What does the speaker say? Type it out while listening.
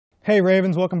Hey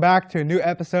Ravens, welcome back to a new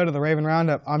episode of the Raven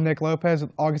Roundup. I'm Nick Lopez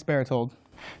with August Beritold.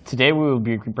 Today we will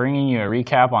be bringing you a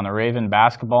recap on the Raven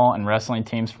basketball and wrestling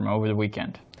teams from over the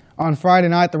weekend. On Friday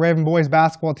night, the Raven boys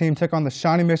basketball team took on the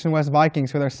Shawnee Mission West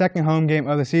Vikings for their second home game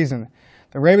of the season.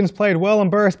 The Ravens played well in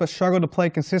bursts but struggled to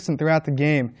play consistent throughout the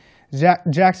game.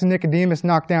 Jackson Nicodemus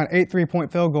knocked down 8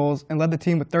 3-point field goals and led the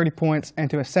team with 30 points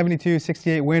and to a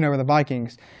 72-68 win over the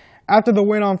Vikings. After the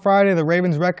win on Friday, the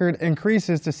Ravens' record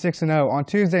increases to 6-0. On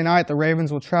Tuesday night, the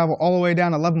Ravens will travel all the way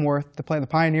down to Leavenworth to play the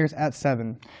Pioneers at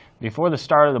 7. Before the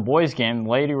start of the boys' game, the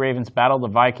Lady Ravens battled the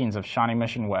Vikings of Shawnee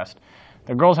Mission West.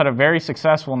 The girls had a very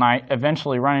successful night,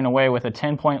 eventually running away with a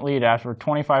 10-point lead after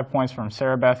 25 points from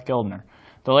Sarah Beth Gildner.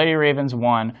 The Lady Ravens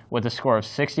won with a score of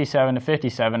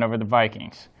 67-57 over the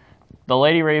Vikings. The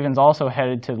Lady Ravens also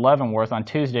headed to Leavenworth on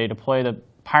Tuesday to play the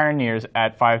Pioneers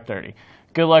at 5:30.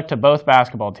 Good luck to both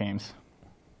basketball teams.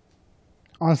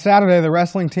 On Saturday, the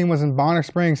wrestling team was in Bonner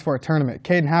Springs for a tournament.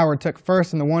 Caden Howard took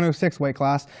first in the 106 weight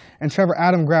class, and Trevor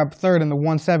Adam grabbed third in the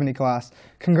 170 class.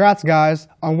 Congrats, guys.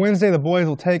 On Wednesday, the boys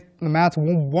will take the mats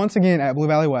once again at Blue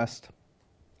Valley West.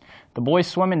 The boys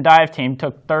swim and dive team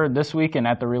took third this weekend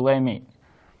at the relay meet.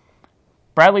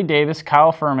 Bradley Davis,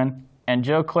 Kyle Furman, and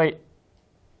Joe Clayton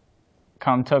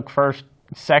took first,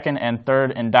 second, and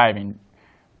third in diving.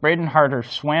 Braden Harder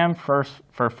swam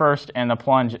first in the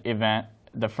plunge event,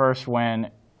 the first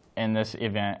win in this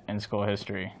event in school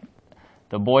history.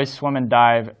 The boys swim and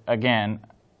dive again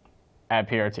at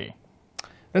PRT.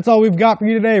 That's all we've got for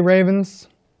you today, Ravens.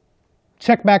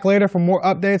 Check back later for more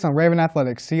updates on Raven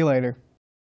Athletics. See you later.